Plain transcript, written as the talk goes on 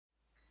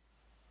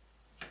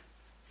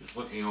Just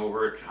looking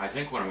over it. I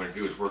think what I'm going to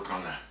do is work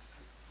on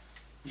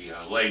the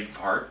leg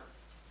part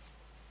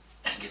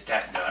and get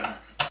that done.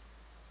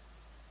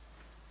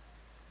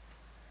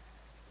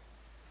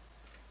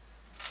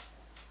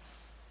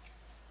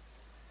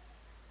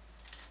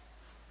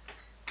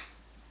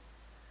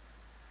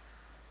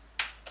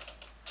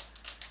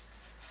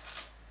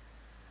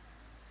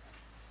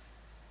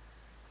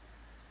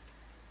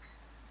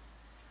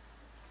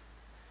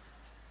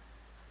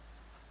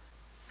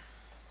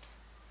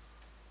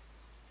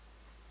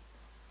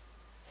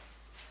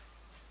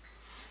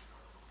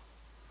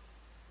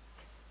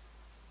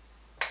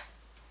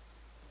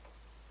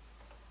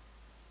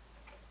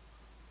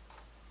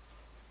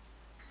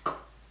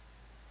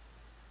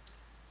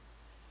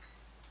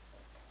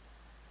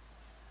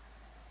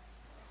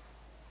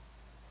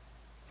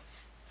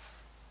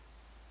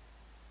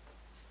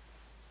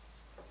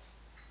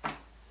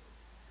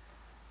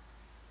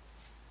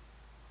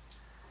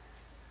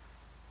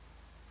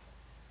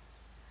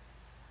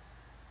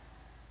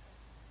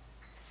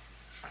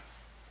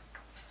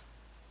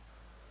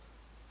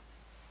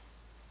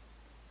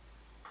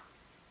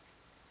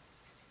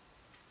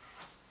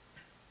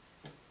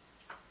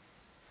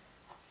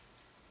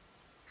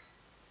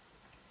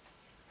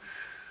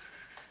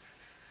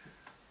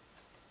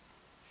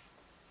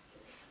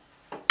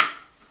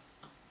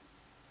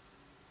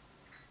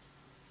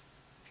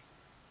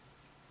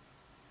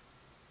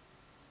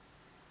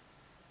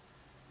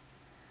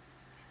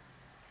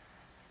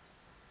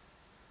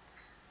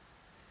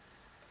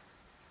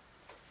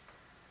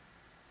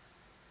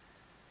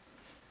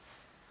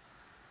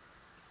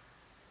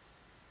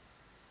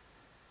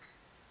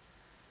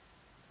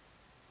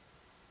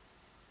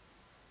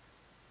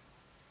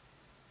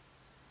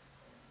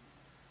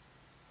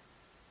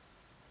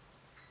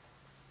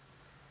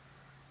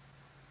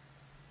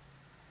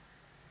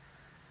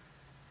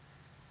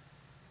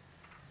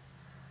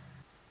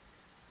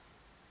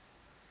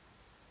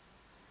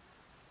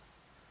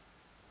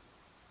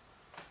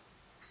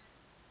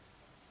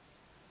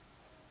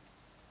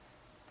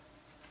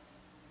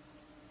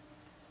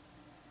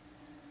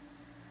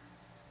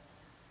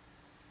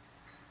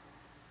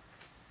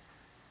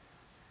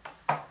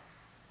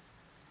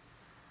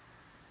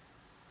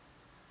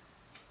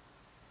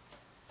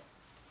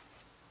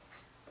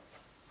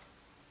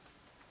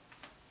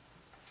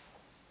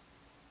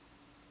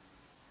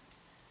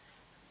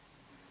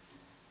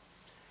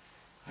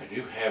 I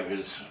do have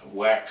his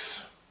wax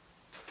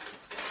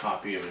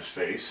copy of his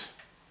face.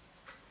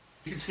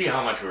 You can see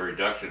how much of a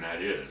reduction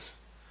that is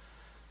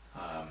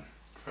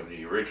from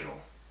the original.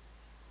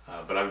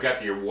 But I've got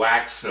the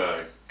wax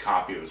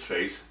copy of his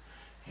face,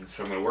 and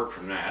so I'm going to work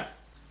from that.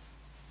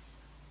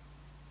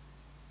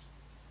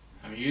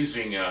 I'm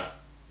using a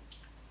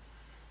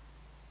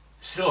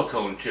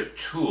silicone tip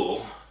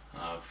tool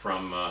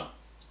from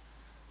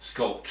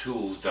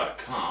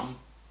SCULPTTools.com,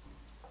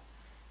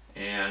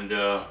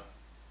 and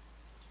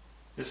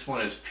this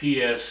one is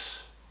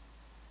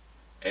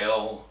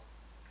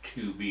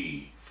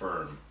PSL2B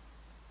firm.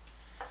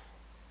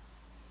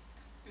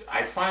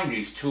 I find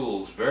these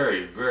tools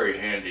very, very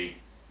handy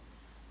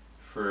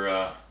for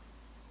a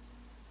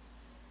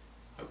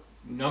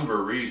number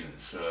of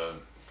reasons.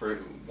 For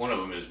one of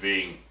them is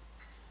being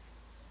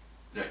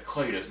that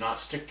clay does not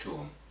stick to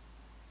them.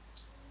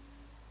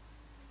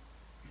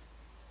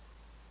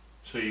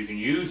 So you can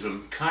use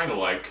them kind of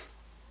like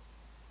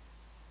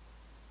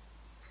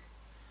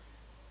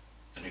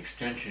an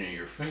extension of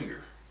your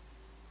finger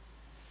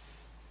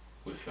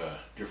with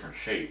different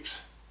shapes.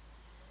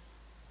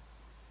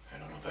 I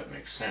don't know if that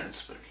makes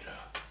sense, but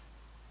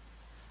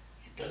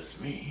it does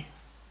to me.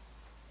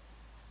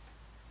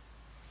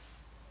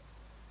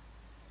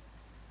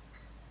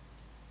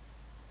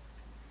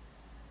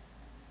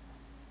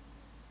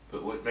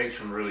 But what makes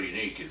them really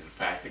unique is the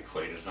fact that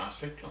clay does not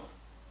stick to them.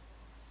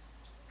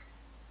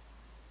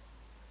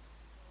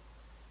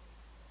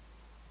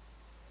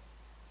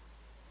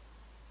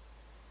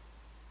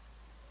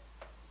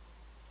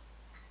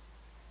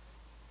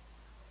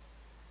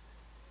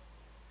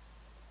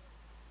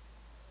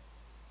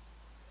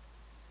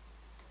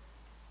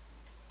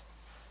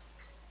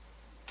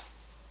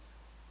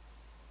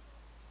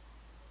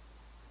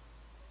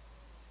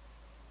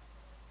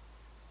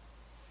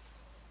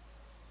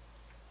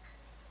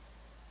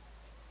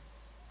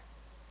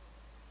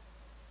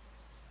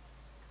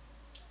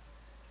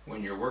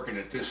 When you're working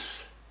at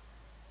this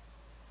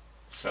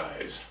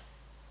size,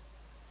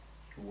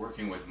 you're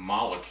working with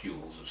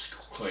molecules of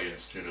clay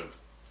instead of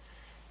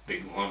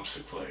big lumps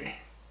of clay.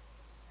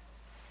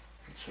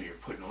 And so you're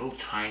putting little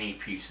tiny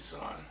pieces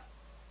on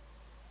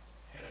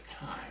at a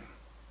time.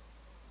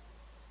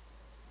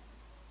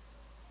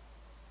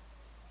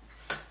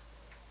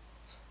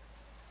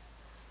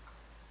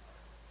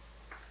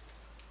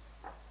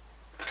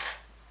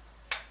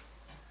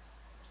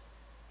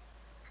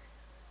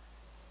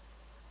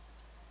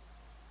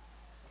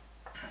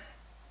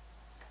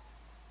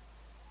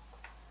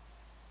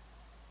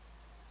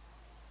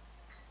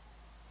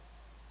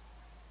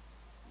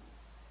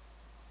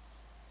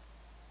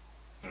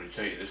 Let me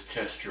tell you, this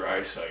tests your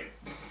eyesight.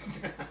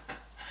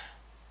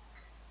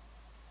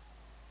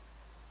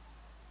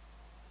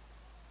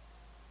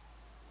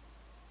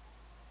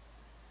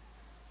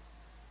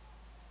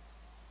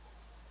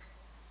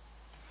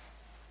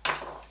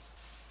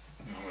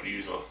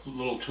 a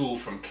little tool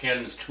from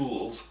Ken's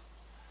Tools.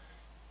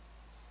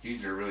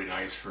 These are really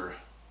nice for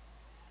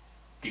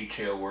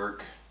detail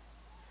work.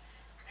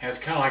 Has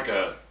kind of like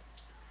a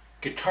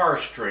guitar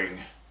string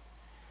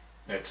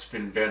that's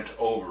been bent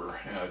over.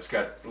 It's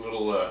got a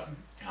little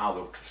how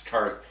the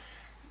guitar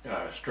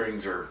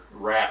strings are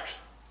wrapped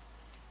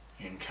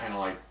in kind of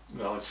like,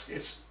 well,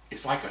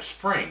 it's like a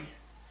spring.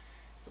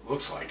 It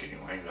looks like,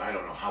 anyway. I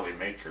don't know how they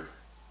make their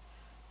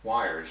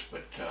wires,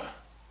 but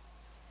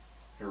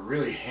they're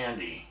really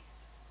handy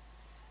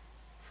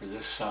for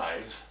this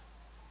size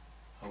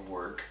of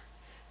work,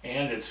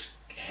 and it's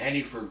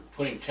handy for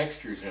putting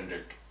textures into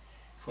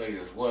clay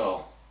as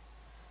well.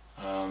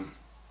 A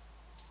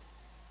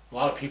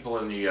lot of people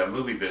in the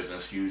movie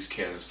business use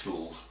Ken's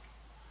tools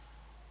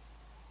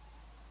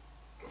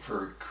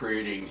for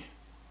creating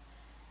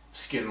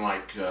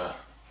skin-like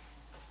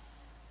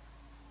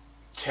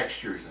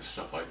textures and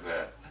stuff like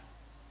that,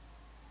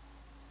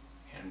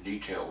 and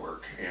detail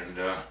work. And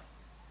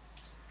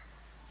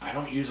I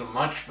don't use them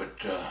much,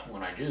 but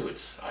when I do,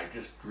 I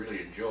just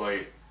really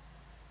enjoy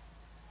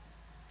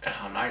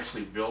how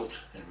nicely built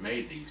and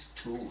made these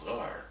tools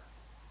are.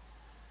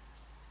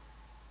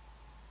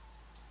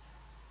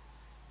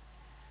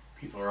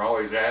 People are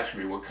always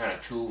asking me what kind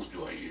of tools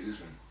do I use,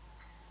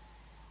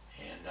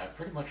 and I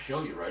pretty much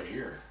show you right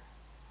here.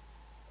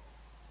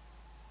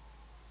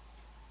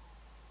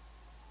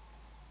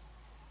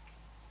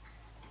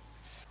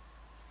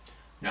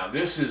 Now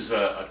this is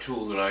a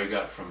tool that I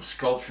got from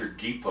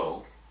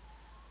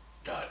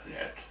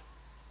SculptureDepot.net.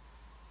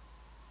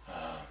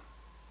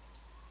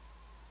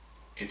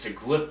 It's a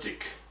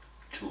glyptic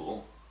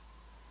tool.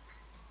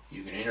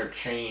 You can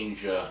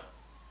interchange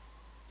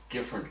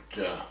different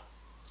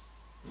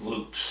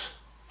loops,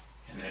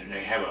 and then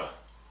they have a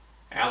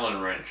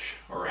Allen wrench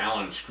or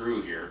Allen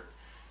screw here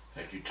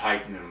that you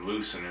tighten and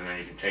loosen, and then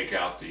you can take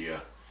out the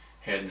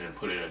head and then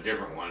put in a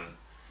different one.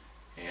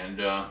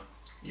 And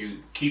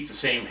you keep the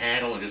same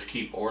handle and just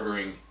keep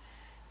ordering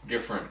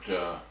different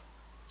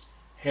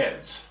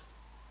heads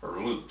or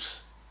loops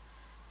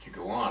to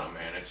go on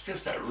them, and it's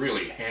just a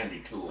really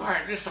handy tool.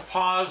 Alright, just a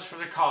pause for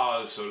the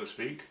cause, so to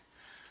speak.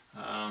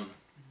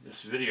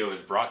 This video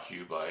is brought to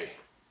you by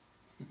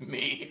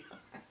me.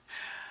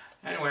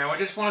 Anyway, I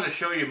just wanted to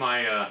show you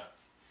my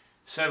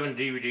 7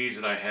 DVDs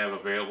that I have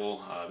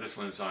available. This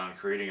one's on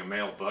creating a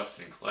male bust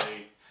in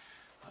clay.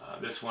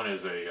 This one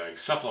is a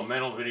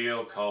supplemental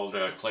video called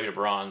Clay to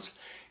Bronze.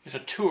 It's a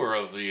tour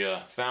of the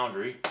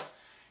foundry.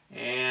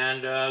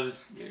 And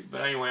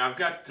but anyway, I've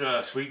got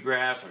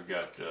Sweetgrass, I've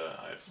got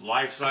a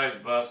life-size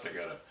bust, I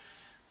got a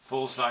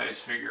full-size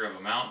figure of a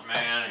mountain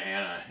man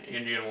and an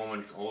Indian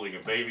woman holding a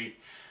baby.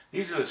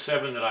 These are the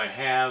 7 that I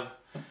have.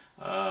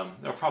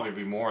 There'll probably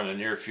be more in the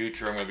near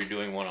future. I'm going to be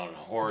doing one on a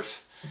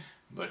horse.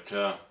 But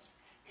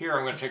here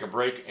I'm going to take a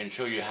break and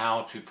show you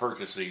how to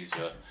purchase these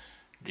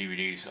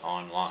DVDs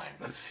online.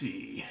 Let's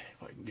see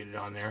if I can get it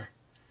on there.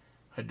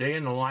 A Day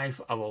in the Life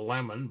of a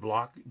Lemon,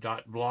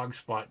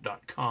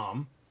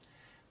 blogspot.com.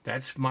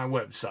 That's my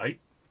website.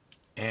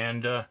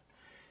 And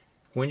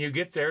when you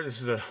get there, this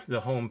is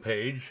the home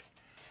page.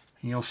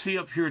 And you'll see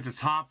up here at the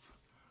top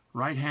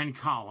right-hand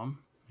column,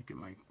 look at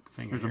my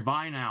finger. There's a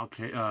Buy Now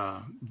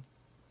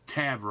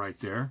tab right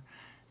there.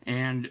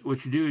 And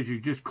what you do is you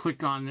just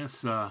click on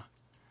this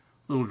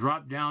little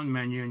drop-down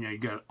menu, and you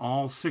got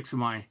all 6 of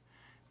my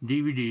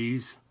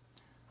DVDs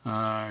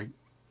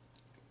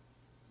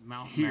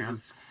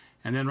here.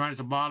 And then right at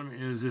the bottom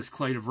is this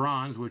Clay to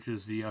Bronze, which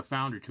is the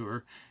Founder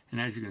Tour. And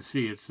as you can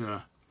see, it's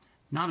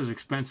not as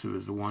expensive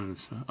as the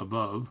ones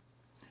above.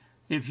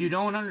 If you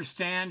don't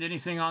understand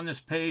anything on this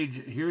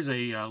page, here's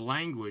a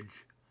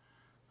language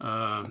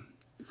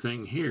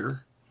thing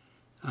here.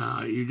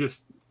 You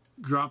just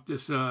drop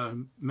this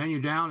menu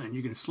down and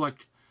you can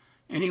select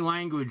any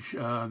language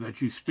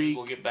that you speak.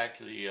 We'll get back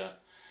to the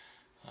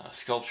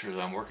sculpture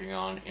that I'm working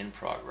on in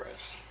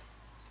progress.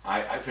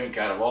 I think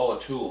out of all the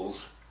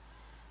tools,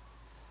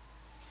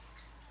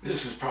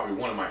 this is probably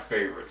one of my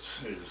favorites,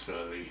 is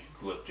the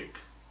Glyptic,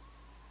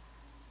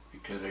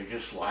 because they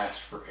just last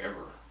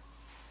forever.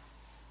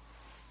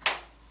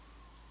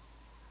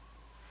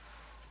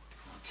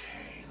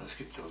 Okay, let's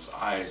get those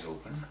eyes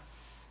open.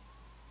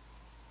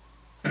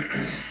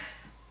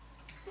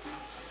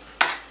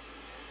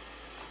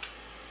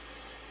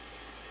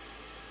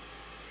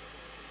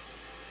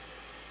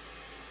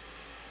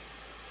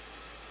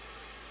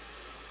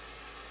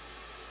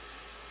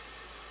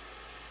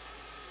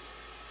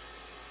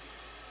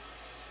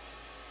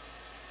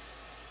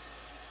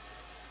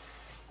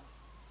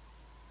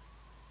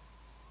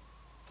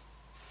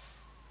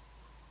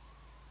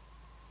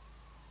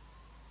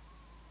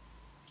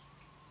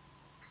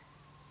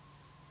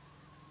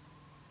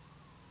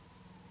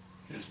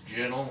 Just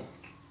gentle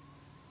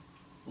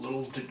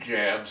little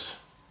jabs,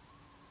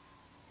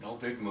 no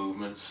big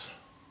movements.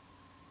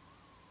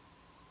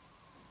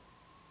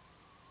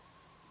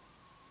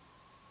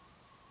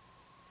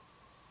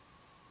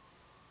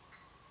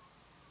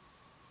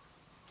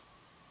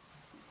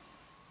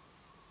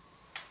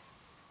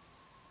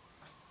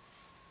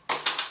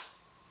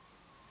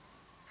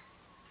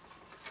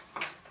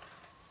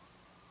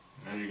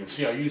 can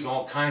see I use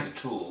all kinds of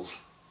tools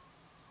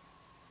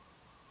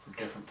for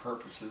different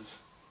purposes.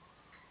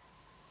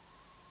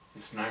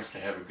 It's nice to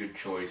have a good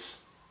choice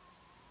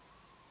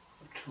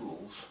of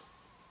tools.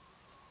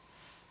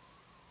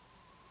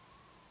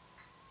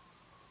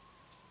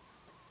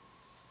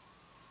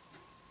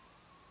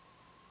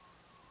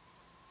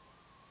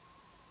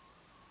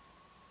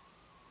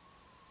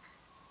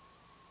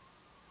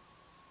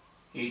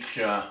 Each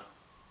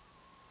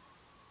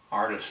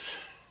artist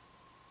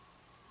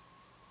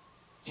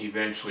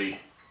eventually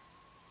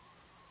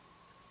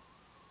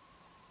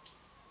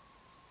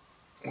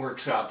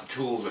works out the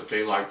tool that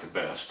they like the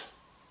best,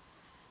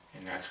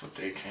 and that's what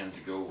they tend to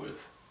go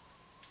with.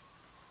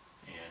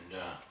 And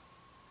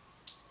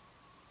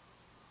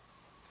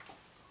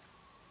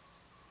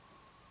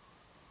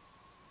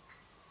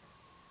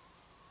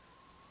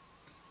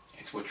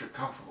it's what you're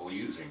comfortable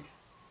using.